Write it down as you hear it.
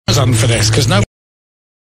done for this, because no...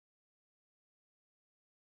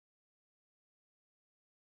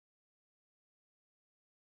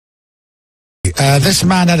 this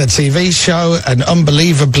man had a TV show, and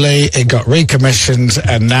unbelievably, it got recommissioned,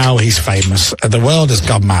 and now he's famous. The world has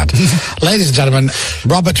gone mad. Ladies and gentlemen,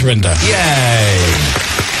 Robert Rinder. Yay!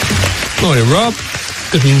 Morning, Rob.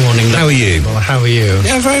 Good morning. How are you? Well, how are you?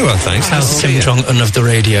 Yeah, very well, thanks. How's Kim Jong-un of the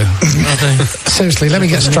radio? Seriously, let me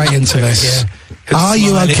get straight into this. Yeah. Are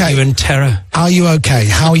you okay? You in terror? Are you okay?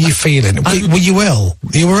 How are you feeling? Were you ill?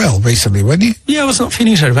 You were ill recently, weren't you? Yeah, I was not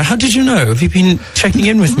feeling so bad. How did you know? Have you been checking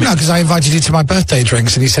in with me? No, because I invited you to my birthday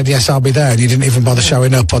drinks, and you said, yes, I'll be there, and you didn't even bother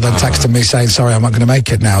showing up, or then texting me saying, sorry, I'm not going to make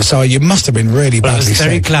it now. So you must have been really Well, I badly was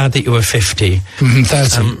very sick. glad that you were 50.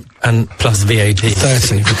 30. And plus VAT. 30.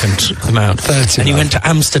 Significant amount. 30. And you went to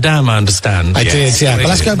Amsterdam, I understand. I did, yeah. But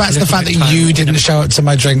let's go back to the fact that you didn't show up to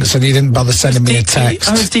my drinks, and you didn't bother sending me a text.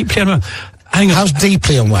 I was deeply unwell. Hang on. How's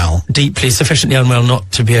deeply unwell? Deeply, sufficiently unwell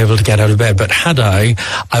not to be able to get out of bed. But had I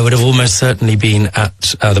would have almost certainly been at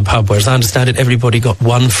the pub, where, as I understand it, everybody got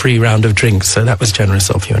one free round of drinks, so that was generous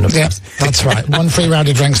of you. Yeah, that's right. One free round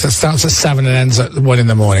of drinks that starts at 7 and ends at 1 in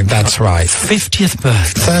the morning. That's right. 50th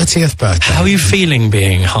birthday. 30th birthday. How are you feeling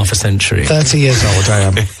being half a century? 30 years old I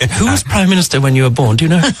am. Who was Prime Minister when you were born? Do you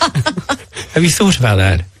know? Have you thought about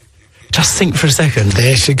that? Just think for a second.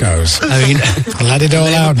 There she goes. I mean, let it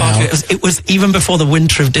all out now. It was even before the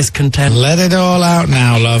winter of discontent. Let it all out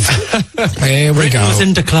now, love. Here we It go. was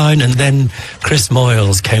in decline, and then Chris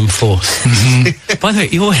Moyles came forth. By the way,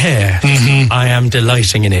 your hair, I am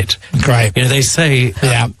delighting in it. Great. You know, they say...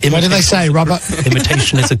 Yeah. What did they say, Robert?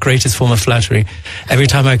 Imitation is the greatest form of flattery. Every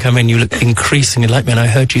time I come in, you look increasingly like me, and I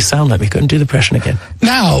heard you sound like me. Couldn't do the impression again.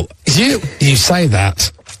 Now, you say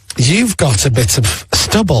that. You've got a bit of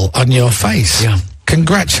stubble on your face. Yeah.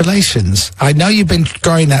 Congratulations. I know you've been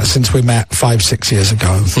growing that since we met 5-6 years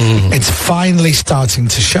ago. It's finally starting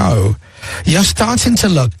to show. You're starting to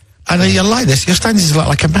look, I know you're like this, you're starting to look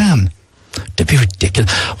like a man. Don't be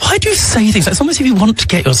ridiculous. Why do you say things? It's almost if you want to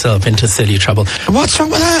get yourself into silly trouble. What's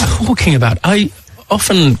wrong with that? Talking about, I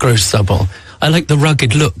often grow stubble. I like the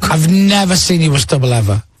rugged look. I've never seen you with stubble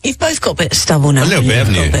ever. You've both got a bit of stubble now. A little bit,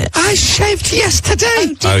 haven't you? I shaved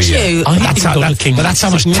yesterday. Did you? That's how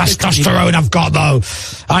much testosterone I've got, though.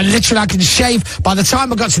 I can shave. By the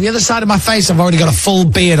time I got to the other side of my face, I've already got a full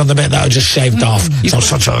beard on the bit that I just shaved off. So I'm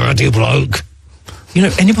such a ruddy bloke. You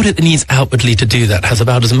know, anybody that needs outwardly to do that has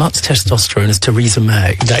about as much testosterone as Theresa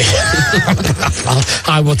May.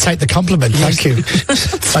 I will take the compliment. Thank you.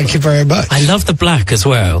 Thank you very much. I love the black as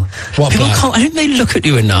well. What People black? I don't think they look at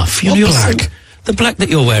you enough. What you're black? The black that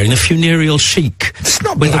you're wearing, the funereal chic. It's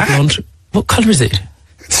not with black. The blonde. What colour is it?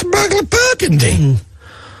 It's burgundy.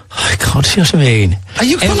 I can't see what I mean. Are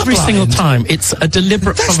you colourblind? Every single time, it's a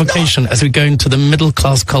deliberate That's provocation as we go into the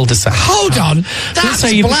middle-class cul-de-sac. Hold on. That's So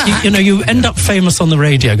black. you end up famous on the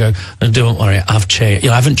radio, go, oh, don't worry, I've changed.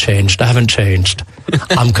 I haven't changed.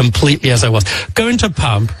 I'm completely as I was. Go into a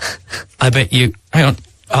pub, I bet you, hang on,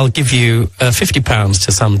 I'll give you £50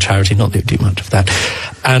 to some charity, not that you do much of that,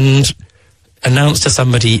 and announce to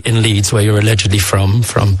somebody in Leeds, where you're allegedly from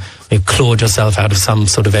you clawed yourself out of some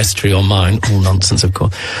sort of estuary or mine, all nonsense, of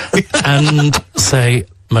course, and say,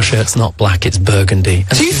 my shirt's not black, it's burgundy.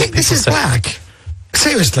 And do you think this is black?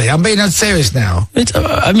 Seriously, I'm being serious now. It's,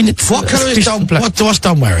 What colour is Don black? What's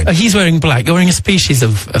Don wearing? He's wearing black. You're wearing a species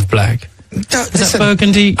of black. Is that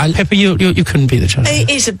burgundy? Pepper, you couldn't be the judge. It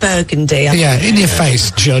is a burgundy. Yeah, in your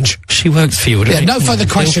face, Judge. She works for you. Yeah, no further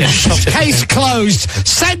questions. Case closed.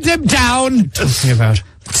 Send him down. Talking about.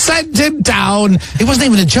 Send him down. He wasn't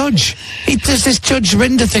even a judge. He does this Judge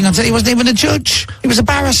Rinder thing. He wasn't even a judge. He was a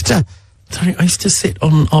barrister. Sorry, I used to sit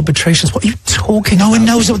on arbitrations. What are you talking No about? one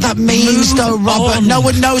knows what that means, though, Robert. on. No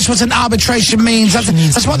one knows what an arbitration means.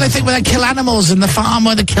 That's what they think when they kill animals in the farm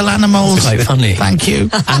where they kill animals. Quite funny. Thank you.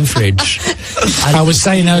 Average. I was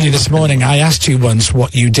saying earlier this morning, I asked you once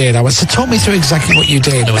what you did. I was to talk me through exactly what you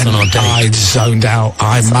did. It was on our date. I zoned out.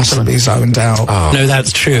 I massively zoned out. No,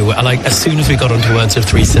 that's true. As soon as we got onto words of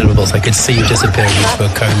 3 syllables, I could see you disappearing into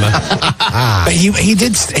a coma. But he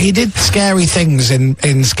did scary things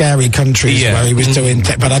in scary countries where he was doing.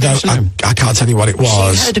 But I can't tell you what it I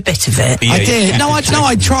was. heard a bit of it. I did. No,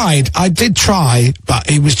 I tried. I did try,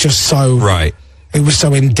 but it was just so Right. It was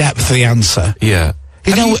so in depth. The answer. Yeah.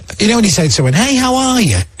 You know when he said to someone, "Hey, how are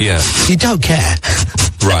you?" Yeah. You don't care.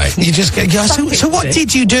 Right. You just go, so what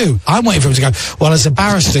did you do? I'm waiting for him to go, well, as a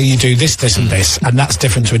barrister, you do this, this, and this, and that's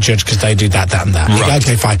different to a judge because they do that, that, and that. You go,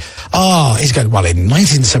 okay, fine. Oh, he's going, well, in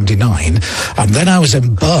 1979, and then I was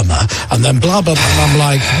in Burma, and then blah, blah, blah, and I'm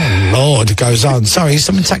like, oh, Lord, it goes on. Sorry, is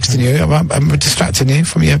someone texting you? I'm distracting you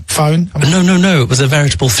from your phone? No, it was a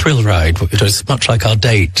veritable thrill ride. It was much like our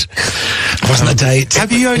date. It wasn't a date.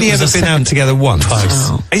 Have you only ever been out together once? Twice.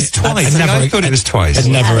 Oh. It's twice. I thought it was twice.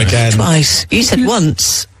 And never again. Twice. You said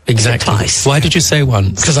once. Exactly. Twice. Why did you say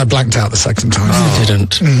once? Because I blanked out the second time. You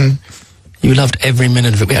didn't. You loved every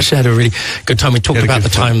minute of it. We actually had a really good time. We talked had a about the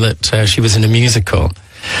good fun. time that she was in a musical,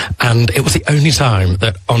 and it was the only time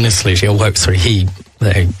that, honestly, she awoke. Sorry,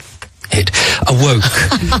 it awoke,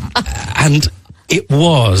 and it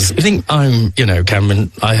was. I think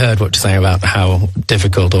Cameron. I heard what you're saying about how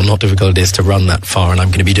difficult or not difficult it is to run that far, and I'm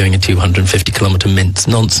going to be doing a 250-kilometre mince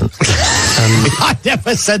nonsense. I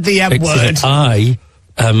never said the M word. I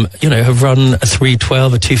have run a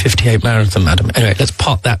 3:12, a 2:58 marathon, madam. Anyway, let's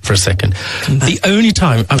park that for a second. The only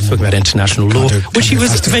time I was talking about international law, which he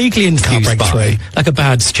was vaguely enthused by, like a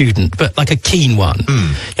bad student, but like a keen one.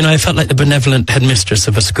 I felt like the benevolent headmistress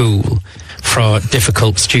of a school for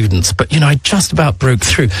difficult students, but I just about broke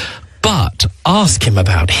through. But ask him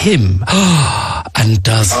about him, and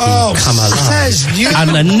does he come alive? And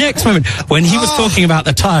the next moment, when he was talking about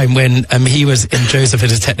the time when he was in Joseph in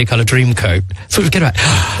his Technicolor Dreamcoat, so forget about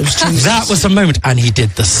that was the moment, and he did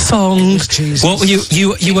the song. What were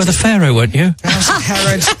you? You were the Pharaoh, weren't you?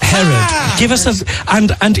 Herod. Herod. Give us a and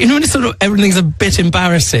when it's sort of everything's a bit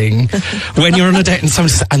embarrassing when you're on a date and someone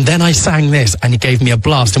says, and then I sang this, and he gave me a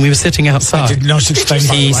blast, and we were sitting outside. I did no such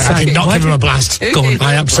thing. I did not give him a blast. Go on.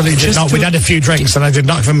 I absolutely did not. We'd had a few drinks, and I did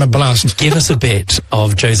not give him a blast. Give us a bit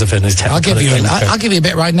of Joseph and his Technicolor. I'll give you a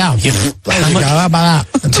bit right now. There you go. How about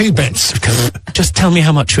that? 2 bits. Just tell me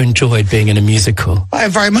how much you enjoyed being in a musical. I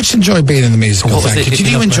very much enjoyed being in the musical. What was Thank it you. Did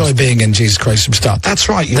you you loved enjoy most? being in Jesus Christ Superstar? That's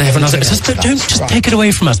right. They have another. Don't just take it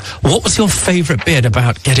away from us. What was your favourite bit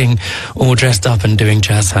about getting all dressed up and doing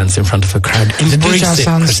jazz hands in front of a crowd? Embrace it,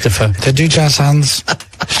 Christopher. To do jazz hands.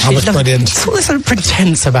 That was brilliant. It's all this sort of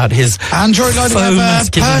pretense about his Andrew Lloyd faux Webber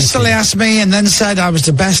masculinity. personally asked me and then said I was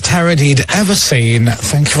the best Herod he'd ever seen.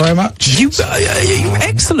 Thank you very much. You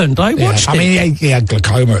excellent. I watched I mean, he had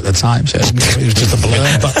glaucoma at the time, so it was just a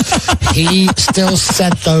blur. But he still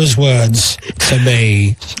said those words to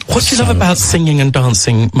me. What do you love about singing and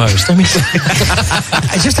dancing most? I mean,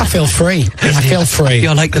 I feel free. I feel free.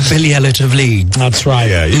 you're like the Billy Elliot of Leeds. That's right.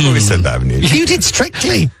 Yeah, you've always said that, haven't you? You did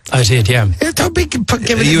Strictly. I did, yeah. Don't be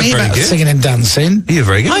giving You it were me very about good. singing and dancing. You're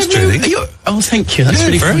very good, Julie. Oh, thank you. That's Yeah,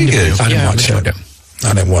 really very kind of good. you. I didn't Yeah, watch enjoyed it.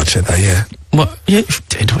 I didn't watch it though, yeah. What? Yeah, you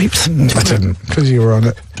did. I didn't, because you were on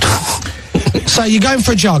it. So you're going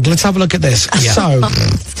for a jog. Let's have a look at this. Yeah.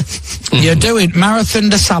 So, you're doing Marathon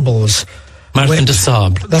des Sables. Marathon de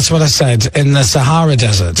Sable. That's what I said, in the Sahara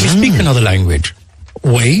Desert. You speak another language?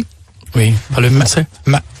 Oui. Oui. Parlez français?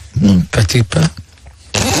 Petit peu.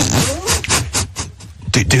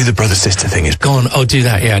 Do the brother-sister thing. Is Go on. Oh, do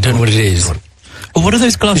that. Yeah, I don't know what it is. Well, what are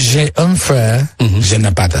those glasses? J'ai un frère, je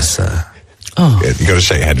n'ai pas de sœur. Oh, Yeah, you got to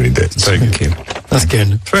shake your head when you do it. Very good. that's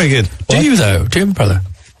good. Very good. Do you, though? Do you have a brother?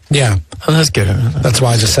 Yeah, Oh, that's good. that's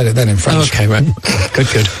why I just said it then in Oh, French. okay, right. Good,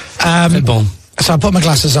 good. C'est bon. So I put my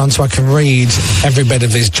glasses on so I can read every bit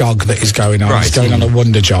of his jog that he's going on. Right. He's going on a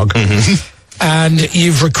wonder jog. And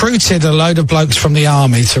you've recruited a load of blokes from the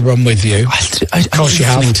army to run with you. Of course you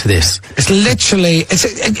have. listening to this. It's literally,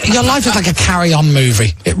 your life is like a carry-on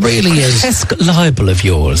movie. It really is. Grotesque libel of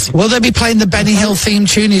yours. Will they be playing the Benny Hill theme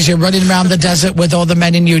tune as you're running around the desert with all the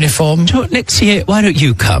men in uniform? Do you know what, next year, why don't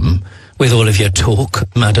you come with all of your talk,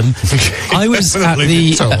 madam? I was at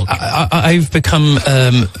the... Talk. I've become,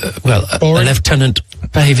 a Boring. lieutenant...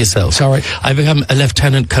 Behave yourself. Sorry. I've become a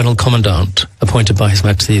lieutenant colonel commandant, appointed by His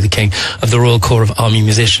Majesty the King, of the Royal Corps of Army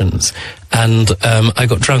Musicians. And I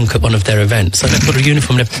got drunk at one of their events. And I put a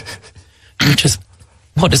uniform... which is...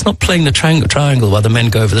 What? It's not playing the triangle while the men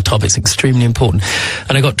go over the top. It's extremely important.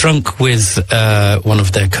 And I got drunk with one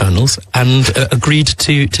of their colonels and agreed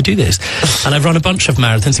to do this. And I've run a bunch of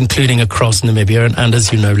marathons, including across Namibia, and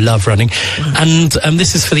as you know, love running. And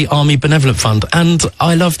this is for the Army Benevolent Fund. And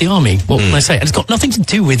I love the Army. What can I say? And it's got nothing to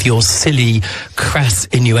do with your silly, crass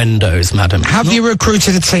innuendos, madam. Have you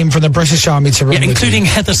recruited a team from the British Army to run with Including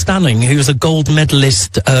you? Heather Stanning, who's a gold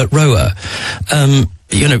medalist rower.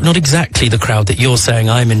 not exactly the crowd that you're saying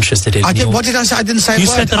I'm interested in. What did I say? I didn't say a You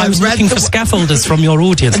word. said that I was read looking for scaffolders from your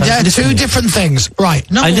audience. There are two different things. Right.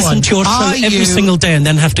 Number I listen one, to your show every single day and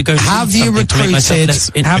then have to go Have you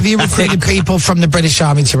recruited people from the British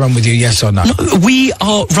Army to run with you, yes or no? No, we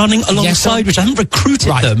are running alongside, which I haven't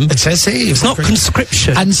recruited them. It says here. It's not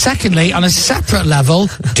conscription. And secondly, on a separate level,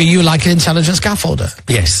 do you like an intelligent scaffolder?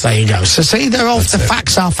 Yes. There you go. So see, the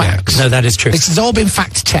facts are facts. No, that is true. This has all been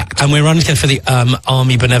fact checked. And we're running together for the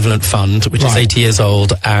Army Benevolent Fund, which is 80 years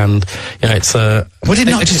old, and it's a... Would it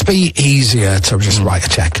not just be easier to just write a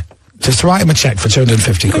cheque? Just write them a cheque for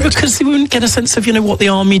 250 quid. Because we wouldn't get a sense of, what the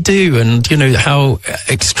Army do and, how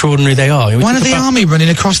extraordinary they are. Why are the Army running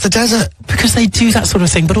across the desert? Because they do that sort of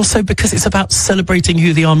thing, but also because it's about celebrating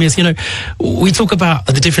who the Army is. We talk about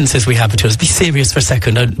the differences we have between us. Be serious for a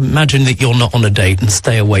second. Imagine that you're not on a date and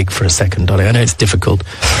stay awake for a second, darling. I know it's difficult.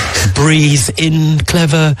 Breathe in,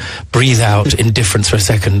 clever. Breathe out, indifference for a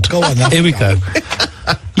second. Go on then. Here we go.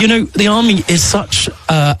 The Army is such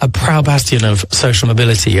a proud bastion of social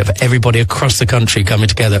mobility, of everybody across the country coming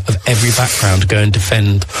together, of every background to go and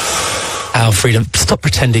defend our freedom. Stop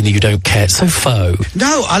pretending that you don't care. It's so faux.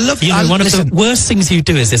 No, I love... one of the worst things you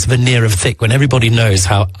do is this veneer of thick when everybody knows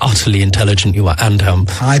how utterly intelligent you are and how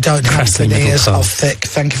I don't have veneers of thick.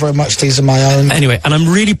 Thank you very much. These are my own. Anyway, and I'm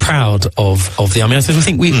really proud of the Army. I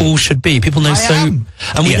think we all should be. People know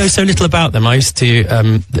we know so little about them. I used to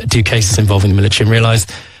do cases involving the military and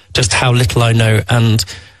realised just how little I know and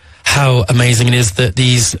how amazing it is that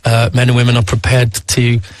these men and women are prepared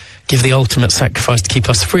to give the ultimate sacrifice to keep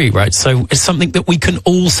us free, right? So it's something that we can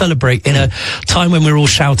all celebrate in a time when we're all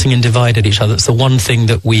shouting and divided each other. It's the one thing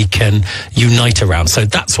that we can unite around. So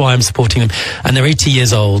that's why I'm supporting them. And they're 80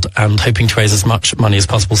 years old and hoping to raise as much money as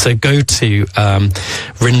possible. So go to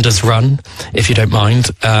Rinder's Run, if you don't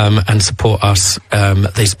mind, and support us.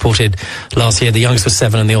 They supported last year. The youngest was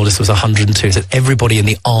 7 and the oldest was 102. So everybody in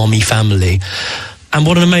the Army family. And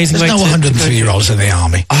what an amazing way to... There's no 103-year-olds in the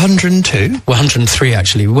Army. 102? Well, 103,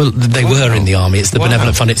 actually. Well, they were in the Army. It's the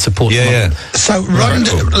Benevolent Fund. It supports them. So,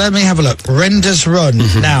 let me have a look. Rinder's Run.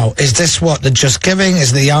 Now, is this what, the Just Giving?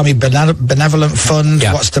 Is the Army Benevolent Fund?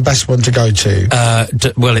 Yeah. What's the best one to go to?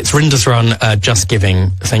 Well, it's Rinder's Run, Just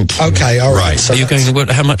Giving. Thank you. Okay, all right. So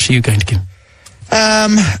how much are you going to give?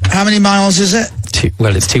 How many miles is it?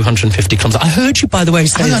 It's 250 kilometers. I heard you, by the way,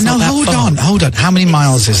 say hold on. How many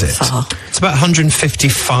miles is it? It's about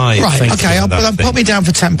 155. Right, okay, I'll put me down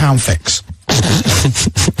for £10 fix.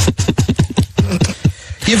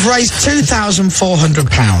 You've raised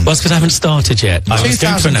 £2,400. Well, it's because I haven't started yet.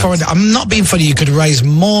 £2,400. I'm not being funny. You could raise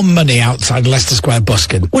more money outside Leicester Square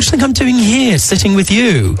busking. What do you think I'm doing here, sitting with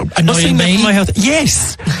you? Annoying me? For my health.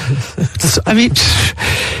 Yes. I mean,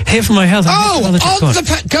 here for my health.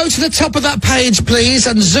 Go to the top of that page, please,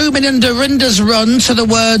 and zoom in under Rinder's Run to the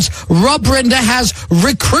words, Rob Rinder has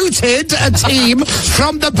recruited a team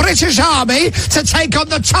from the British Army to take on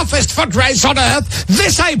the toughest foot race on earth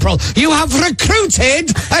this April. You have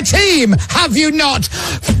recruited a team, have you not?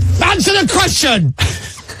 Answer the question.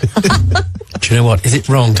 Do you know what? Is it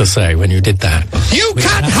wrong to say when you did that? You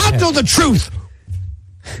can't handle the truth.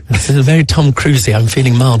 This is a very Tom Cruisey. I'm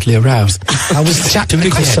feeling mildly aroused. I was Jack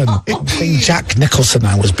Nicholson. Being Jack Nicholson,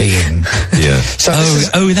 I was being. Yeah. So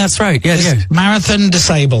that's right. Yeah. Marathon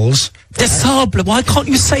disables. Disable. Why can't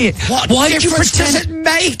you say it? Why did you pretend? Does it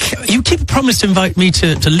make? You keep a promise to invite me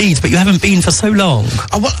to Leeds, but you haven't been for so long.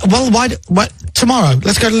 Why? Tomorrow.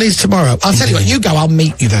 Let's go to Leeds tomorrow. I'll tell you what. You go. I'll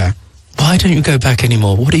meet you there. Why don't you go back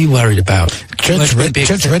anymore? What are you worried about? Judge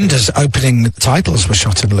Rinder's opening titles were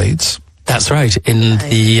shot in Leeds. That's right, in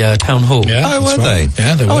the town hall. Yeah, were they?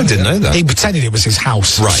 Yeah, they were. I didn't know that. He pretended it was his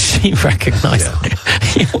house. Right. He recognised it.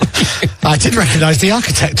 I did recognise the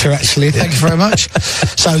architecture, actually. Thank you very much.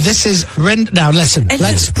 So this is Now, listen.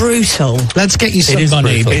 It's brutal. Let's get you some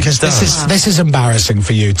money, because this is embarrassing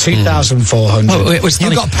for you. 2,400. Well,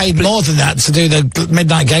 you got paid more than that to do the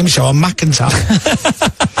midnight game show on McIntyre.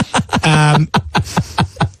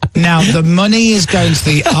 Now, the money is going to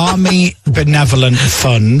the Army Benevolent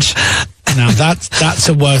Fund. Now, that's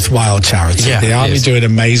a worthwhile charity. Yeah, the Army do an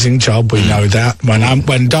amazing job. We know that.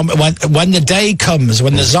 When the day comes,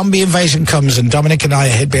 when the zombie invasion comes, and Dominic and I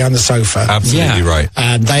are hid behind the sofa, absolutely right,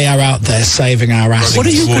 and they are out there saving our asses. What are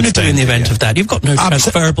you going to do in the event of that? You've got no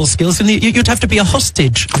transferable skills, and you'd have to be a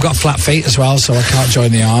hostage. I've got flat feet as well, so I can't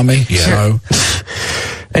join the Army. Yeah. So.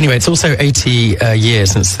 Anyway, it's also 80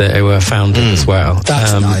 years since they were founded as well.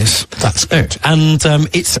 That's nice. That's good. And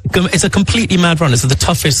it's a completely mad run. It's the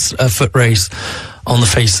toughest foot race on the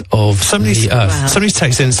face of the earth. Somebody's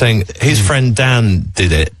texted in saying his friend Dan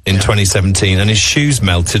did it in 2017 and his shoes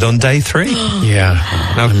melted on day 3. Yeah.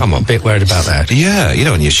 Now, come on. I'm a bit worried about that. Yeah, you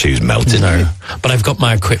know when your shoes melted. No. But I've got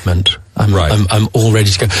my equipment. I'm all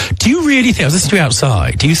ready to go. Do you really think, I was listening to you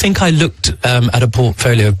outside, do you think I looked at a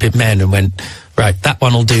portfolio of big men and went, right, that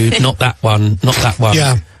one will do, not that one, not that one.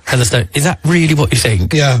 Yeah. Is that really what you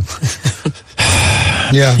think? Yeah.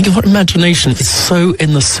 Yeah. Think of what imagination is so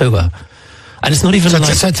in the sewer. And it's not even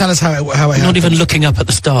So tell us how it not happened. even looking up at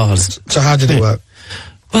the stars. So how did it work?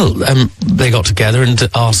 Well, they got together and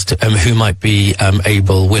asked who might be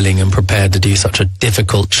able, willing and prepared to do such a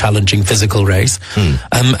difficult, challenging physical race.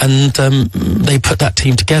 And they put that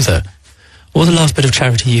team together. What was the last bit of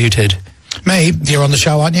charity you did? Me? You're on the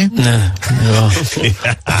show, aren't you? No.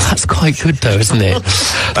 That's quite good, though, isn't it?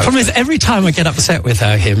 The problem is, every time I get upset with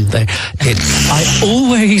him,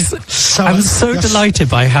 I'm so delighted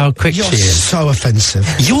by how quick she You're is. so offensive.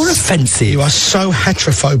 You're offensive. You are so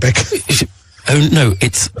heterophobic. Oh, no,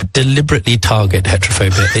 it's deliberately target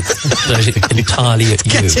heterophobia. It's entirely at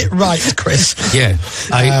you. Get it right, Chris. Yeah.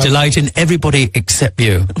 I delight in everybody except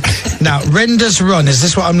you. Now, Rinder's Run, is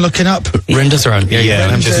this what I'm looking up? Rinder's Run. Yeah,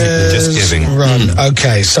 I'm just giving. Run.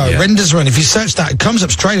 Okay, so Rinder's Run, if you search that, it comes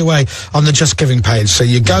up straight away on the Just Giving page. So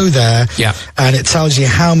you go there, and it tells you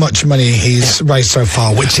how much money he's raised so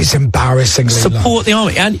far, which is embarrassingly low. Support the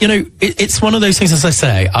army. And, you know, it's one of those things, as I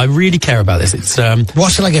say, I really care about this. It's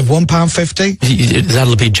what shall I give, £1.50?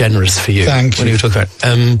 That'll be generous for you. Thank you. When you talk about, I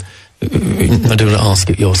don't want to ask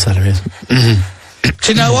what your salary is. Do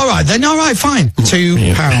you know, all right, then, all right, fine.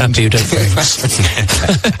 £2. Happy you don't pay.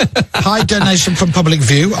 High donation from public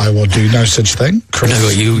view. I will do no such thing. Chris No,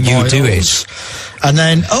 you do Moyles. And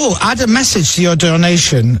then, add a message to your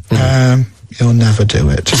donation. You'll never do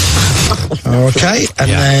it. Okay,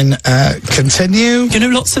 and then continue. You know,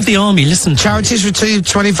 lots of the army listen to Charities receive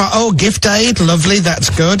 25. Oh, gift aid, lovely, that's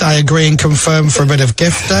good. I agree and confirm for a bit of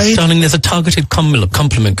gift aid. Darling, there's a targeted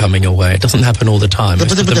compliment coming your way. It doesn't happen all the time. No,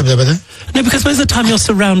 because most of the time you're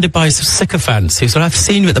surrounded by sycophants who I've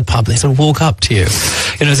seen you at the pub, they sort of walk up to you,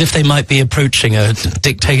 you know, as if they might be approaching a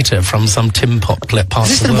dictator from some Tim Pot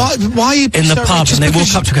part of the world. Why are you in the pub, and they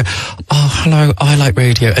walk up to go, oh, hello, I like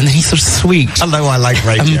radio. And then he's sort of sweet. Hello, I like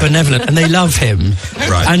radio. And benevolent, and they love him.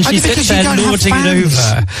 Right. And she sits there lording it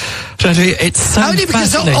over. It's so only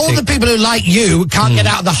because all fascinating. the people who like you can't get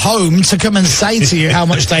out of the home to come and say to you how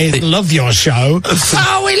much they love your show.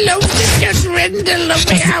 Oh, we love this just Rinder, love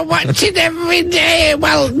it, I watch it every day.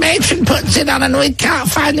 Well, Matron puts it on and we can't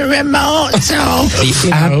find the remote, so... The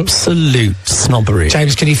absolute snobbery.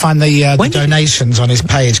 James, can you find the donations on his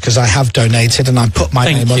page? Because I have donated and I put my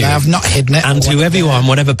name on there. I've not hidden it. And whoever you are, and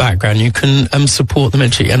whatever background, you can support the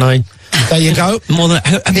military. And I... There you go. More than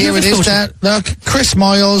here it is. There. Look, Chris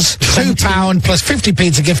Moyles, £2 plus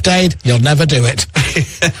 50p to gift aid. You'll never do it.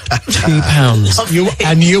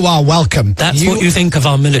 £2. You are welcome. That's what you think of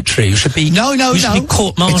our military. You should be no. Be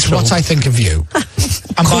court-martial. It's what I think of you.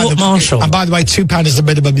 Court-martial. And by the way, £2 is the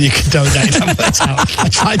minimum you can donate. I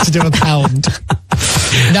tried to do £1.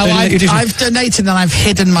 No, I've donated and I've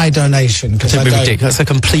hidden my donation because that's a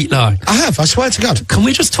complete lie. I have. I swear to God. Can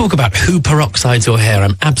we just talk about who peroxides your hair?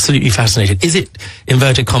 I'm absolutely fascinated. Is it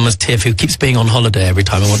inverted commas Tiff who keeps being on holiday every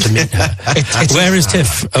time I want to meet her? Where is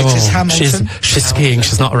Tiff? It's Hamilton. She's skiing.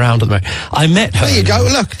 She's not around at the moment. I met her. There you go.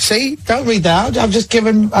 Look, see, don't read that out.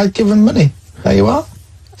 I've given money. There you are.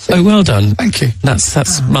 See? Oh, well done. Thank you.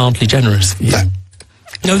 That's mildly generous for you.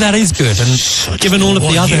 No, that is good. And given all of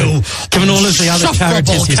the other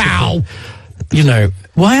charities you support, you know,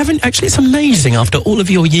 why haven't it's amazing after all of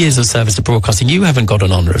your years of service to broadcasting, you haven't got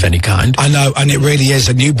an honour of any kind. I know, and it really is.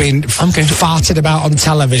 And you've been farted about on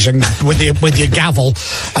television with your gavel,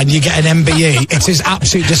 and you get an MBE. It is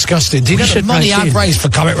absolutely disgusting. Do you know the money I've raised for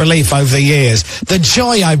comic relief over the years? The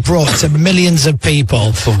joy I've brought to millions of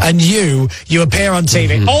people, and you appear on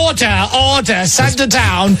TV. Order, send her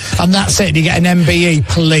down, and that's it. You get an MBE,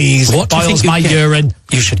 please. What boils my urine.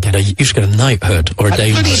 You should get a knighthood or a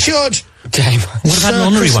damehood. I really should. Dame. What about an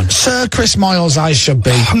honorary one? Sir Chris Moyles, I should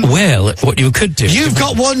be. Well, what you could do... You've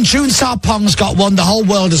got one, June Sarpong's got one, the whole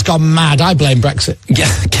world has gone mad. I blame Brexit. Yeah,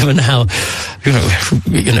 given how, you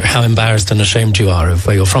know, how embarrassed and ashamed you are of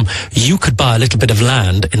where you're from, you could buy a little bit of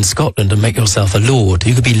land in Scotland and make yourself a lord.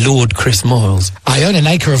 You could be Lord Chris Moyles. I own an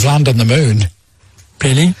acre of land on the moon.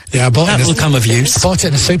 Really? Yeah, I bought that will come of use. I bought it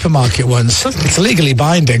in a supermarket once. It's legally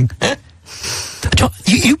binding.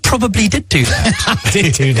 You probably did do that. I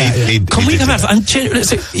did do that. Yeah. Can we come out?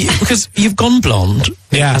 Because you've gone blonde,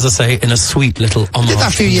 Yeah. as I say, in a sweet little homage. Did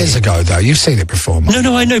that a few years ago, though. You've seen it before. Mark.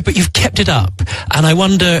 No, I know, but you've kept it up. And I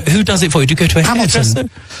wonder, who does it for you? Do you go to a hairdresser?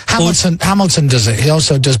 Hamilton does it. He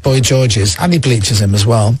also does Boy George's, and he bleaches him as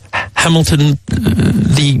well. Hamilton,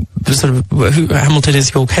 Hamilton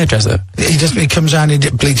is your hairdresser? He comes around and he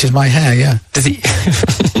bleaches my hair, yeah. Does he?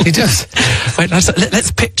 He does. Wait,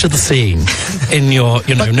 let's picture the scene in your,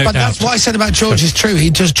 no but doubt. That's what I said about George is true. He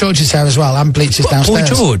does George's hair as well and bleaches downstairs.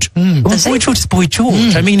 Boy George. Well, Boy George is Boy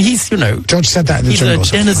George. I mean, he's, George said that in the he's jungle. a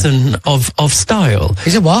denizen of style.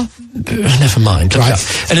 He's a what? Never mind.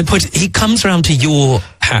 Right. And he comes around to your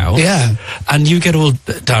house. Yeah. And you get all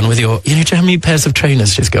done with your, do you know how many pairs of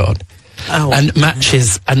trainers she's got? Oh. And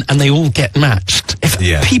matches, and they all get matched. If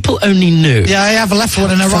people only knew. Yeah, I have a left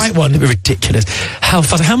one and a right one. Ridiculous. How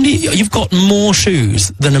fast? How many? You've got more shoes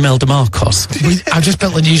than Imelda Marcos. I've just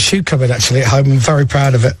built a new shoe cupboard actually at home. I'm very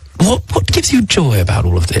proud of it. What gives you joy about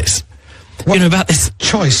all of this? What? About this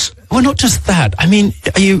Choice. Well, not just that. I mean,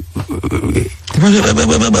 are you? Spit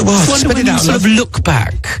it out. Sort of look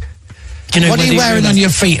back. What are you wearing on your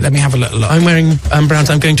feet? Let me have a little look. I'm wearing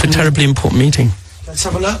browns. I'm going to a terribly important meeting. Let's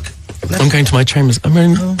have a look. I'm going to my chambers. I'm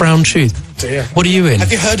wearing brown shoes. Dear. What are you in?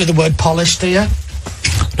 Have you heard of the word polished, dear?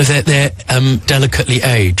 They're delicately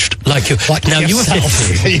aged, like you. Like now you were yourself.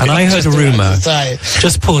 50, and I heard a rumor.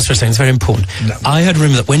 Just pause for a second. It's very important. No. I heard a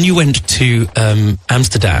rumor that when you went to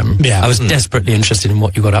Amsterdam, Yeah. I was desperately interested in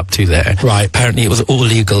what you got up to there. Right. Apparently, it was all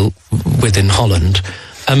legal within Holland.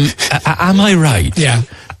 Am I right? Yeah.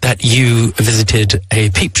 That you visited a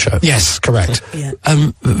peep show? Yes, correct. Yeah.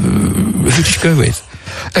 Who did you go with?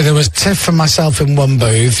 There was Tiff and myself in one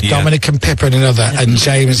booth, Dominic and Pippa in another, and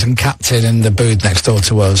James and Captain in the booth next door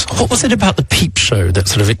to us. What was it about the peep show that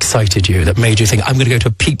sort of excited you, that made you think, I'm going to go to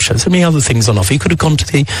a peep show? So many other things on offer. You could have gone to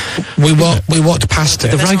the We walked past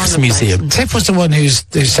it. the Rijksmuseum. Tiff was the one who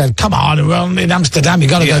said, come on, we're in Amsterdam, you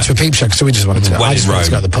got to go to a peep show, so we just wanted to. I just wanted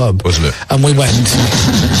to go to the pub. Wasn't it? And we went.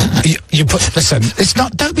 Listen, it's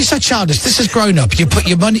not, don't be so childish, this is grown up. You put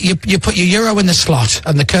your money, you put your euro in the slot,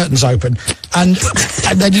 and the curtains open, and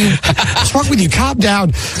then what's wrong with you? Calm down.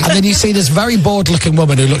 And then you see this very bored-looking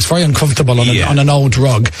woman who looks very uncomfortable on an old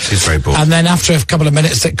rug. She's very bored. And then after a couple of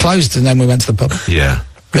minutes, it closed, and then we went to the pub. Yeah.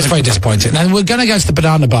 It's very disappointing. And we're going to go to the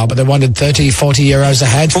banana bar, but they wanted 30, 40 euros a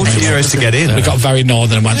head. 40 euros to get in. We got very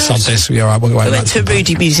northern and went, sod this, we're all right, we're going We went to a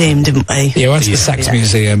Rudy Museum, didn't we? Yeah, we went to the sex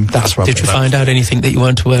museum. That's what. Did you find out anything that you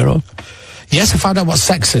weren't aware of? Yes, I found out what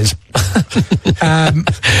sex is. No,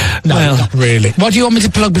 Well- not really. What do you want me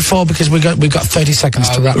to plug before? Because we've got 30 seconds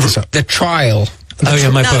to wrap this up. The Trial. Oh, yeah,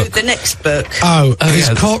 my No, book. the next book. Oh, his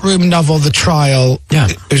yeah. courtroom novel, The Trial,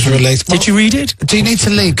 is released. Did you read it? Do you need to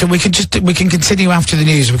leave? We can continue after the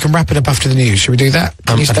news. We can wrap it up after the news. Should we do that?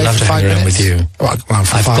 Can you I'd stay love for to 5 hang around minutes? with you. Well, for I've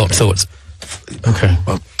 5 got minutes. thoughts. Okay.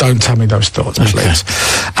 Well, don't tell me those thoughts, please.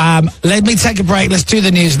 Let me take a break. Let's do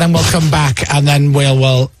the news, and then we'll come back, and then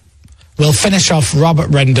we'll finish off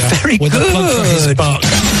Robert Rinder with a plug for his book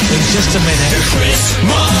in just a minute. The Chris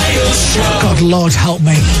Moyles Show. God, Lord, help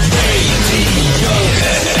me.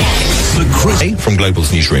 From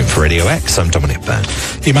Global's newsroom for Radio X, I'm Dominic Byrne.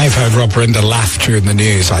 You may have heard Rob Rinder laugh during the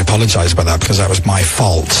news. I apologise about that because that was my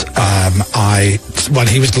fault. When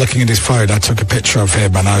he was looking at his phone, I took a picture of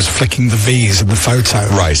him and I was flicking the V's in the photo.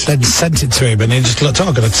 Right. Then sent it to him and he just looked,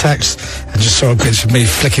 I got a text and just saw a picture of me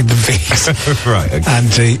flicking the V's. Right. Okay.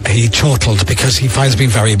 And he chortled because he finds me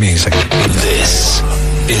very amusing. This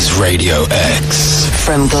is Radio X.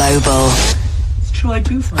 From Global.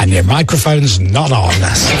 And your microphone's not on.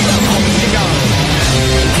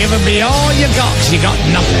 Giving me all you got, 'cause you got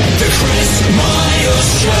nothing. The Chris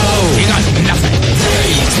Moyles Show. You got nothing.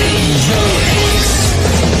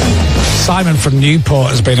 Simon from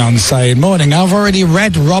Newport has been on saying, morning, I've already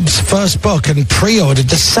read Rob's first book and pre-ordered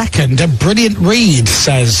the second. A brilliant read,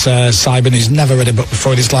 says Simon, who's never read a book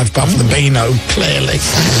before in his life, apart from the Beano, clearly.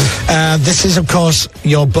 This is, of course,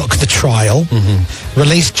 your book, The Trial,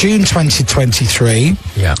 released June 2023.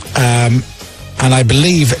 Yeah. And I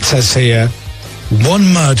believe it says here, one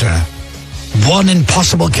murder, one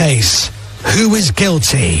impossible case. Who is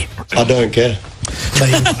guilty? I don't care.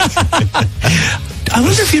 I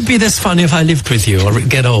wonder if you'd be this funny if I lived with you or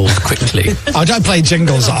get old quickly. I don't play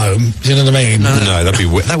jingles at home. Do you know what I mean? No,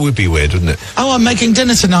 that would be weird, wouldn't it? Oh, I'm making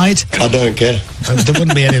dinner tonight. I don't care. There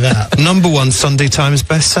wouldn't be any of that. #1 Sunday Times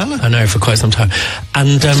bestseller. I know, for quite some time.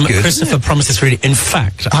 And good, Christopher promises really, in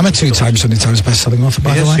fact... I'm a 2-time Sunday Times best-selling author,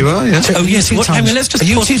 by the way. Yes, you are, yeah. Oh, yes. Two What, hang times. on, let's just Are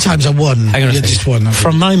you pause- 2 times or 1? Hang on a You're second. just 1.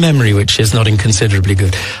 From my memory, which is not inconsiderably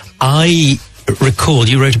good, I recall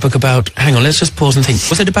you wrote a book about. Hang on, let's just pause and think.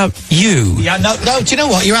 Was it about you? Yeah, no. Do you know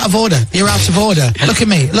what? You're out of order. You're out of order. Look at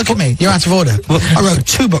me. You're out of order. I wrote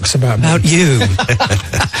 2 books about me. About you.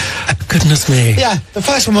 Goodness me. Yeah, the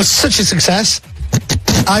first one was such a success.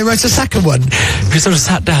 I wrote a second one. You sort of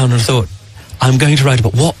sat down and thought, I'm going to write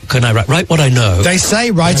about what can I write? Write what I know. They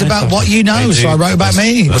say write about what you know, so I wrote about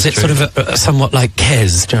me. Was it sort of somewhat like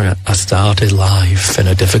Kes? Do you know, I started life in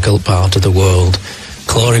a difficult part of the world,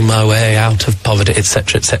 clawing my way out of poverty,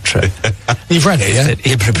 etc., etc. You've read it, yeah?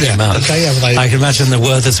 Yeah, pretty much. Okay, yeah, well, I can imagine the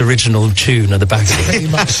Werther's original tune at the back of it. pretty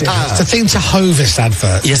much, yeah. It's a theme to Hovis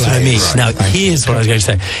advert. Yes, what I mean. Right, now, here's what I was going to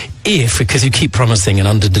say. If, because you keep promising and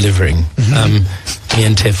under-delivering, me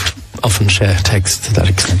and Tiff often share texts to that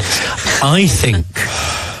extent, I think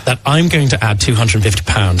that I'm going to add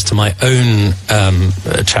 £250 to my own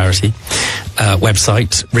charity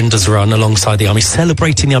website, Rinder's Run, alongside the Army,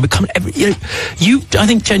 celebrating the Army. I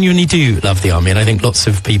think genuinely do love the Army, and I think lots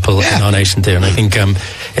of people in our nation do, and I think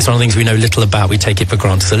it's one of the things we know little about. We take it for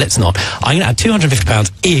granted, so let's not. I'm going to add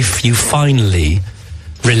 £250 if you finally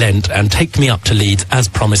relent and take me up to Leeds as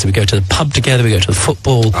promised. We go to the pub together, we go to the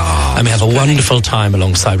football, and we have a wonderful time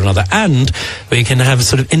alongside one another, and we can have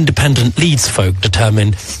sort of independent Leeds folk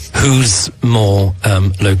determine who's more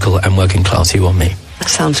local and working class, you or me. That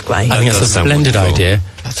sounds great. I think that's a splendid idea.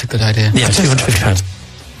 That's a good idea. Yeah, £250.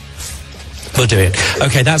 We'll do it.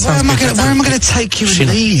 Okay, that sounds good. Where am I going to take you in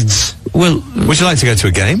Leeds? Well, would you like to go to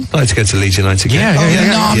a game? Like to go to Leeds United game?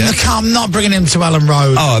 I'm not bringing him to Ellen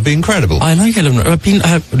Road. Oh, it'd be incredible. I like Ellen Road.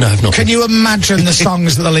 I've not. Can you imagine the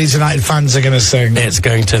songs that the Leeds United fans are going to sing? It's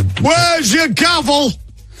going to... Where's your gavel?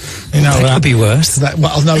 You know, that could be worse.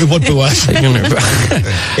 Well, no, it would be worse.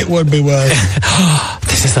 It would be worse.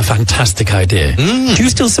 This is a fantastic idea. Do you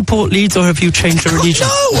still support Leeds, or have you changed your allegiance?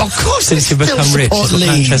 No, of course. Since you've become rich,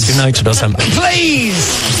 Manchester United or something.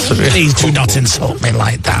 Please do not insult me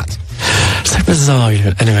like that. So bizarre.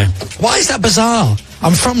 Anyway, why is that bizarre?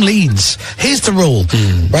 I'm from Leeds. Here's the rule,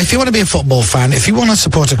 right? If you want to be a football fan, if you want to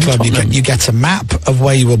support a club, you get a map of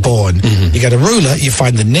where you were born. You get a ruler, you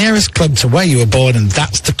find the nearest club to where you were born, and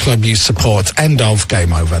that's the club you support. End of,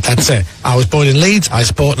 game over. That's it. I was born in Leeds, I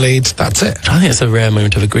support Leeds, that's it. I think it's a rare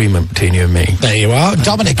moment of agreement between you and me. There you are.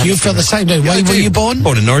 Dominic, you feel the same. Where were you born?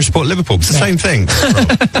 Born in Norwich, support Liverpool. It's the same thing.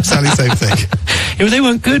 Exactly the same thing. Yeah, they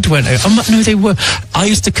weren't good, weren't they? No, they were. I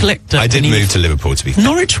used to collect... I did move to Liverpool, to be fair.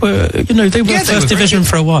 Norwich were, they were first division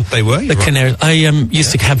for a while. They were. The Canaries. I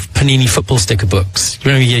used to have Panini football sticker books.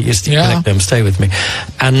 You know, you used to collect them, stay with me.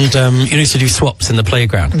 And you used to do swaps in the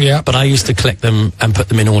playground. Yeah. But I used to collect them and put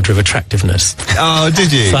them in order of attractiveness. Oh,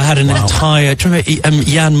 did you? So I had an entire... Do you remember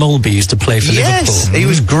Jan Molby used to play for Liverpool? Yes, he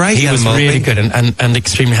was great. He was really good and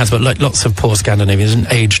extremely handsome, but like lots of poor Scandinavians,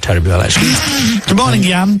 didn't age terribly well, actually. Good morning,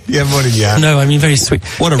 Jan. Yeah, morning, Jan. No, I mean, very sweet.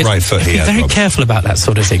 What a right foot he had. Be very careful about that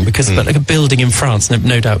sort of thing, because like a building in France,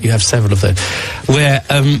 no doubt you have several of those, where,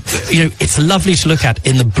 it's lovely to look at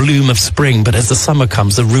in the bloom of spring, but as the summer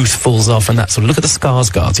comes, the roof falls off and that sort of... Look at the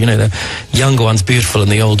Skarsgårds, the younger one's beautiful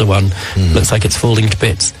and the older one looks like it's falling to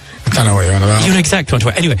bits. I don't know what you're on about. You know exactly what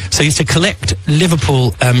I'm talking about. Anyway, so I used to collect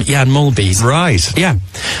Liverpool Jan Molby's. Right. Yeah.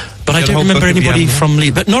 But I don't remember anybody from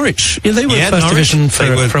Leeds. But Norwich, they were first division for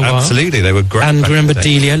a while. Absolutely, they were great. And remember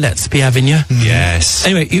Delia, Let's Be Having You? Yes.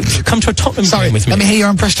 Anyway, you come to a Tottenham game with me. Let me hear your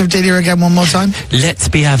impression of Delia again one more time. Let's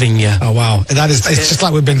Be Having You. Oh, wow. It's just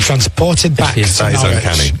like we've been transported back to That is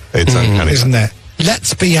uncanny. It's uncanny. Isn't it?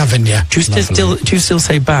 Let's Be Having You. Do you still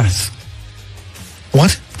say Bath?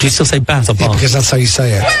 What? Do you still say Bath or Bath? Yeah, because that's how you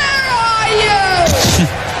say it. Where are you?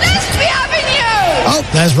 Let's Be Having You! Oh,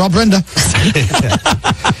 there's Rob Rinder.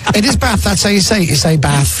 It is Bath, that's how you say it. You say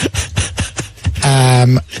Bath.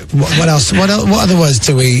 What else? What other words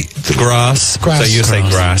do we... Grass. So you say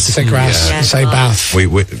grass. You say grass. Yeah. You say Bath.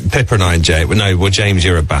 Pippa and I and Jay... James,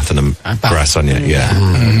 you're a Bath and a grass, aren't you?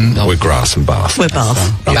 Yeah. We're grass and Bath. We're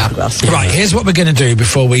Bath. Yeah. Right, here's what we're going to do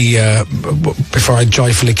before I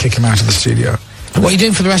joyfully kick him out of the studio. What are you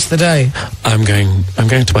doing for the rest of the day? I'm going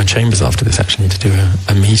to my chambers after this, actually, to do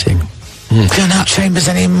a meeting. You're not Chambers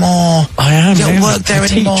anymore. I am. You don't work there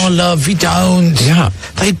anymore, love. You don't. Yeah.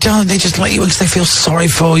 They don't. They just let you because they feel sorry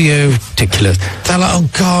for you. Ridiculous. They're like, oh,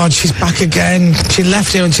 God, she's back again. She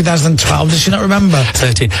left here in 2012. Does she not remember?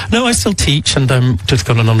 13. No, I still teach, and just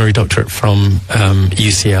got an honorary doctorate from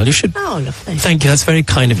UCL. You should... Oh, lovely. Thank you. That's very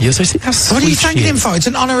kind of you. So, what are you thanking him for? It's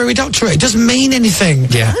an honorary doctorate. It doesn't mean anything.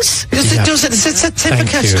 Yeah. It does. It's a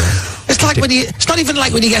certificate. It's like it's not even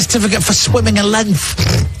like when you get a certificate for swimming a length.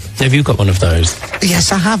 Have you got one of those?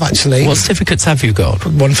 Yes, I have, actually. What certificates have you got?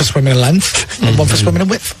 One for swimming a length, and one for swimming a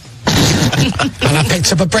width. And I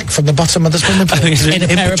picked up a brick from the bottom of the swimming pool in a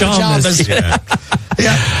pair of pyjamas. Yeah.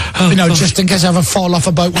 Yeah. Just in case I ever fall off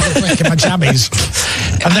a boat with a brick in my jammies.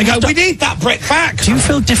 And they go, we need that brick back. Do you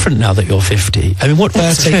feel different now that you're 50? I mean, what's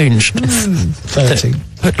 30. changed? 30.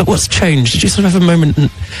 But what's changed? Did you sort of have a moment?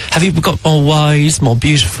 Have you got more wise, more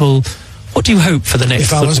beautiful? What do you hope for the next?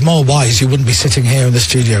 If I was more wise, you wouldn't be sitting here in the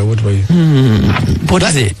studio, would we? What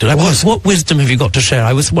is it? What wisdom have you got to share?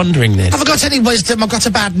 I was wondering this. Have I got any wisdom? I've got a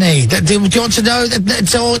bad knee. Do you want to know?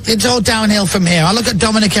 It's all downhill from here. I look at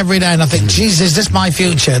Dominic every day and I think, Jesus, is this my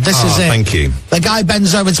future? This is it. Thank you. The guy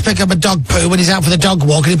bends over to pick up a dog poo when he's out for the dog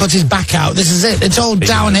walk and he puts his back out. This is it. It's all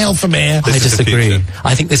downhill from here. I disagree.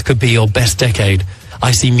 I think this could be your best decade.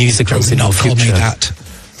 I see musicals in your future. Call me that.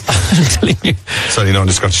 I'm telling you. Certainly not in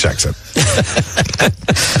a Scottish accent.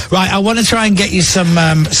 Right, I want to try and get you some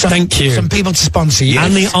Thank you. some people to sponsor you.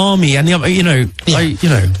 And the army, and the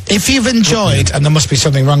If you've enjoyed, and there must be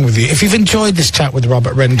something wrong with you, if you've enjoyed this chat with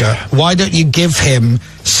Robert Rinder, why don't you give him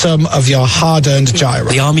some of your hard-earned gyro?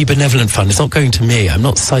 the Army Benevolent Fund. It's not going to me. I'm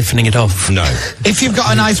not siphoning it off. No. If you've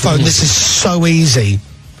got an iPhone, this is so easy.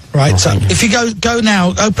 Right, so thank you. if you go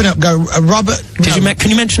now, open up, go, Robert. Can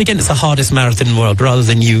you mention again it's the hardest marathon in the world, rather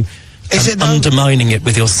than you Is it though? undermining it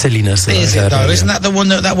with your silliness? Is it though? Isn't that the one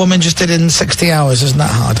that woman just did in 60 hours? Isn't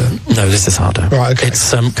that harder? No, this is harder. Right, okay.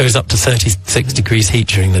 It's goes up to 36 degrees heat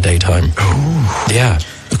during the daytime. Ooh. Yeah,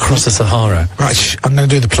 across the Sahara. Right, I'm going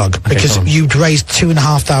to do the plug because go on. you'd raised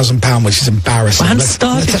 £2,500, which is embarrassing. I haven't Let's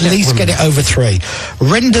started at yet, least woman. get it over 3.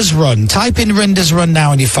 Rinder's Run. Type in Rinder's Run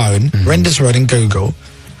now on your phone. Rinder's Run in Google.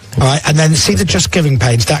 All right, and then see the Just Giving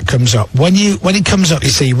page that comes up. When it comes up, you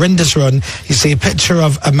see Rinder's Run. You see a picture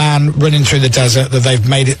of a man running through the desert that they've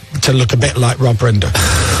made it to look a bit like Rob Rinder.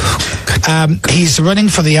 He's running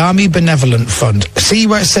for the Army Benevolent Fund. See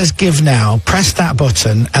where it says Give Now. Press that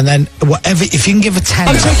button, and then whatever. If you can give a £10.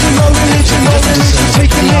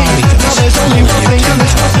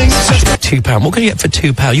 £2. What can you get for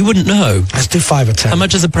 £2? You wouldn't know. Let's do 5 or 10. How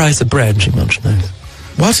much is the price of bread? She much knows.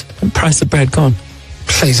 What? The price of bread, go on.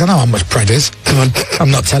 Please, I know how much bread is. Come on,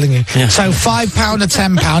 I'm not telling you. Yeah. So £5 or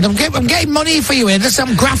 £10. I'm getting money for you here. There's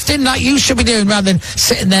some grafting like you should be doing rather than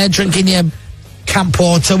sitting there drinking your camp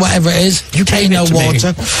water, whatever it is. You gave it no to me.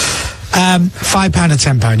 water. £5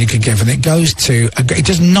 or £10 you could give, and it goes to.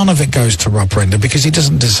 None of it goes to Rob Rinder because he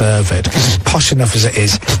doesn't deserve it. Because he's posh enough as it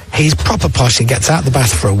is. He's proper posh. He gets out of the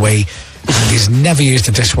bath for a wee. And he's never used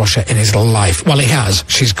a dishwasher in his life. Well, he has.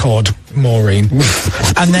 She's called Maureen.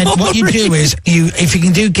 And then what you do is, if you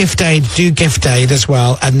can do gift aid as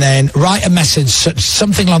well, and then write a message,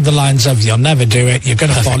 something along the lines of, you'll never do it, you're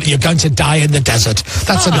going to fall, you're going to die in the desert.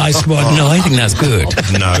 That's a nice one. No, I think that's good.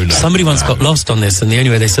 No. Somebody once got lost on this, and the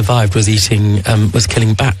only way they survived was was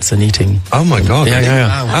killing bats and eating. Oh my God.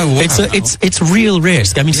 Yeah. Oh, wow. It's real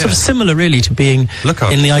risk. I mean, sort of similar, really, to being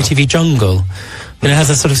in the ITV jungle. It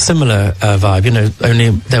has a sort of similar vibe, only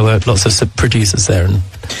there were lots of producers there, and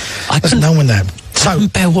There's no one there. I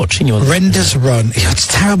couldn't bear watching you on Rinder's Run. It's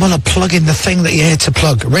terrible at plugging the thing that you're here to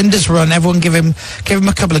plug. Rinder's Run, everyone give him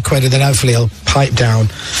a couple of quid and then hopefully he'll pipe down.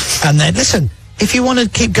 And then, listen, if you want to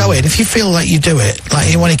keep going, if you feel like you do it,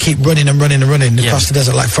 like you want to keep running across the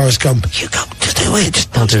desert like Forrest Gump, you go, just do it,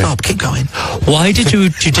 just don't stop, keep going. Why did you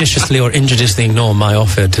judiciously or injudiciously ignore my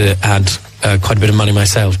offer to add quite a bit of money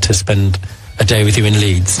myself to spend a day with you in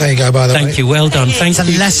Leeds? There you go, by the way. Thank you, well done. Thank It's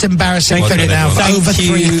you. a less embarrassing Well figure done, now. everyone. Over Thank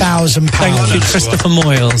you. £3,000. Thank you, Christopher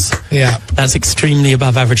Moyles. Yeah. That's extremely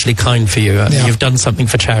above averagely kind for you. Yeah. You've done something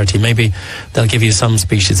for charity. Maybe they'll give you some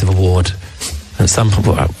species of award. At some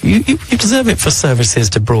point, you deserve it for services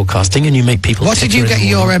to broadcasting, and you make people. What did you titter get in the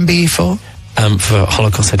your morning. MBE for? For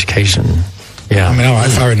Holocaust education. Yeah. I mean, all right,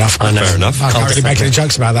 fair enough. I know. Fair enough. I can't really make any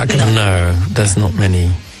jokes about that, can I? No, there's not many,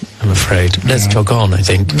 I'm afraid. Let's jog on, I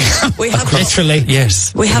think. We have got, Literally.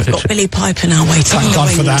 Yes. we have got Billy Piper now waiting. Thank God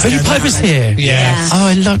for that. Billy Piper's here. Yeah. Oh,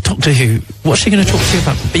 I love Doctor Who. What's she going to talk to you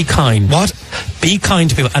about? Be kind. What? Be kind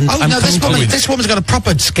to people. And Oh, I'm no, this woman's got a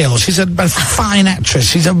proper skill. She's a fine actress.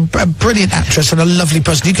 She's a brilliant actress and a lovely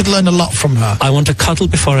person. You could learn a lot from her. I want a cuddle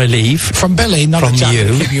before I leave. From Billy, not From a jacket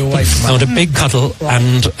you. to keep you away from I her. want a big cuddle,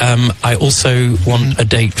 and I also want a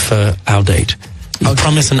date for our date. You Okay.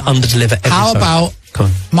 promise and underdeliver every How time. about Go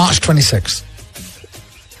on. March 26th?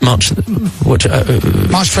 March? What?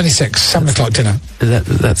 March 26th, 7 o'clock dinner.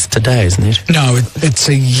 That's today, isn't it? No, it's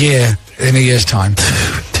a year, in a year's time.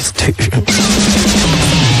 It's too...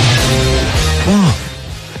 Oh.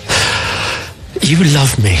 You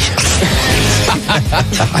love me.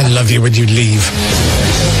 I love you when you leave.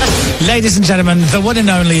 Ladies and gentlemen, the one and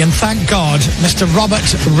only, and thank God, Mr. Robert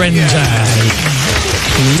Rinder.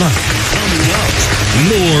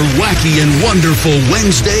 More wacky and wonderful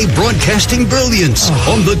Wednesday broadcasting brilliance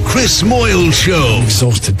on the Chris Moyles Show.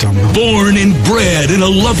 Exhausted, Dom. Born and bred in a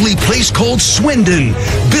lovely place called Swindon,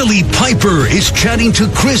 Billy Piper is chatting to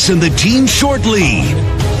Chris and the team shortly.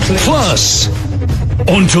 Plus,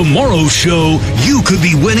 on tomorrow's show, you could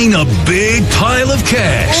be winning a big pile of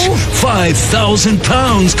cash.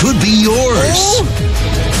 £5,000 could be yours.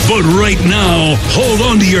 But right now, hold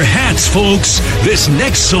on to your hats, folks. This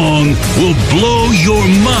next song will blow your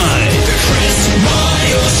mind. The Chris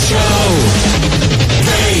Moyles Show.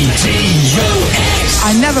 Radio X.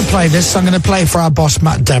 I never play this, so I'm going to play for our boss,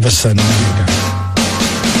 Matt Devison. There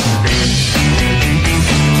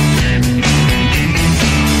we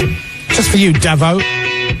go. Just for you, Devo.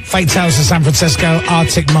 Fate Tales of San Francisco,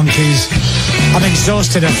 Arctic Monkeys. I'm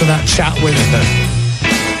exhausted after that chat with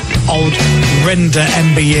old Rinder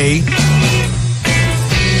MBE.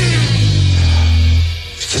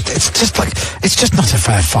 It's just not a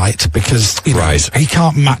fair fight because you know, he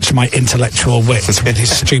can't match my intellectual wit with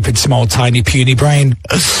his stupid, small, tiny, puny brain.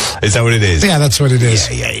 Is that what it is? Yeah, that's what it is.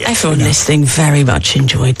 Everyone listening very much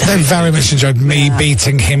enjoyed that. They very much enjoyed me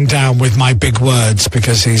beating him down with my big words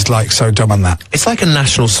because he's like so dumb on that. It's like a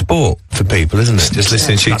national sport for people, isn't it? Just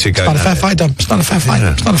listening to you two go. It's not a fair fight, Dom. It's not a fair fight.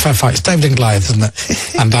 Yeah. It's not a fair fight. It's David and Goliath, isn't it?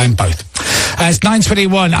 And I'm both. It's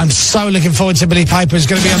 9:21. I'm so looking forward to Billy Piper. Who's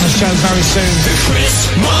going to be on the show very soon. The Chris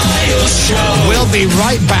Moyles Show. We'll be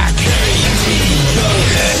right back.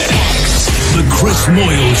 The Chris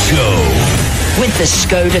Moyles Show. With the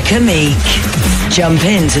Skoda Kamiq. Jump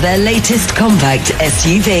into their latest compact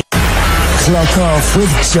SUV. Clock off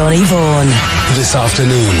with Johnny Vaughan. This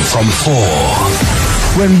afternoon from 4.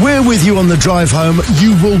 When we're with you on the drive home,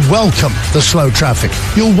 you will welcome the slow traffic.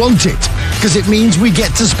 You'll want it, because it means we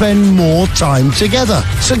get to spend more time together.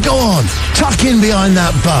 So go on, tuck in behind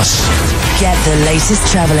that bus. Get the latest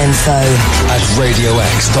travel info At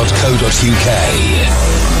radiox.co.uk.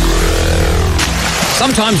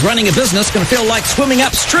 Sometimes running a business can feel like swimming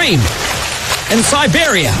upstream in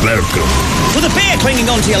Siberia. Welcome. With a bear clinging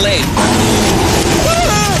onto your leg.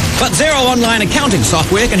 But Xero online accounting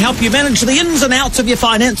software can help you manage the ins and outs of your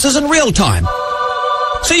finances in real time,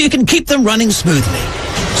 so you can keep them running smoothly.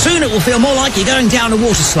 Soon it will feel more like you're going down a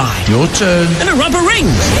water slide. Your turn. In a rubber ring.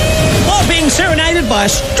 Or being serenaded by a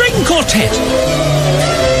string quartet.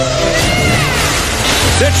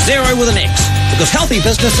 Search Xero with an X, because healthy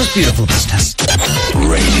business is beautiful business.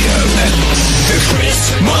 Radio X. The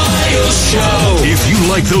Chris Moyles Show. If you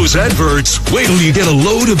like those adverts, wait till you get a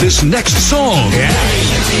load of this next song.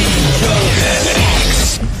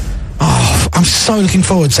 Oh, I'm so looking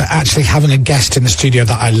forward to actually having a guest in the studio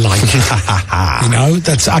that I like. You know,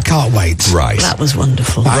 I can't wait. Right. That was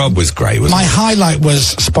wonderful. Rob was great, wasn't My highlight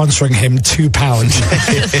was sponsoring him £2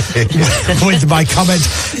 with my comment,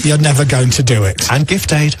 "You're never going to do it." And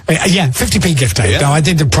gift aid. Yeah, 50p gift aid. Yeah. No, I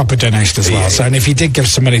did a proper donation as well. Yeah, So, and if you did give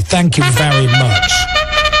some money, thank you very much.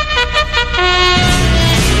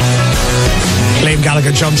 Liam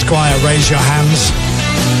Gallagher, John Squire, raise your hands.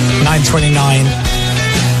 9:29.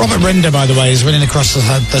 Robert Rinder, by the way, is running across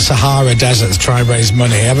the Sahara Desert to try and raise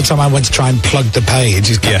money. Every time I went to try and plug the page,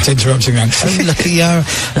 he's kept interrupting me. Oh, look at you.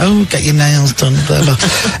 Oh, get your nails done. Blah, blah.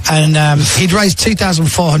 And he'd raised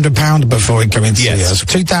 £2,400 before he'd come into us.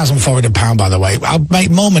 £2,400, by the way. I'd make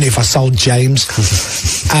more money if I sold James.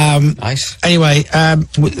 Nice. Anyway,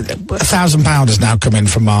 £1,000 has now come in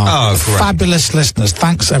from our fabulous listeners.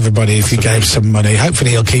 Thanks, everybody, if you gave some money. Hopefully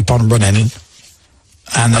he'll keep on running.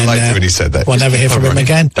 And I liked it when he said that. We'll never hear from him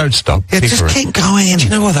again. Don't stop. Yeah, just keep going. Do you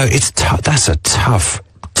know what, though? It's tough. That's a tough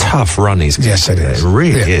run he's got. Yes, it is. It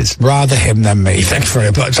really is. Rather him than me. Thanks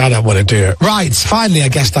very much. I don't want to do it. Right, finally a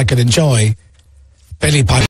guest I could enjoy. Billy Piper.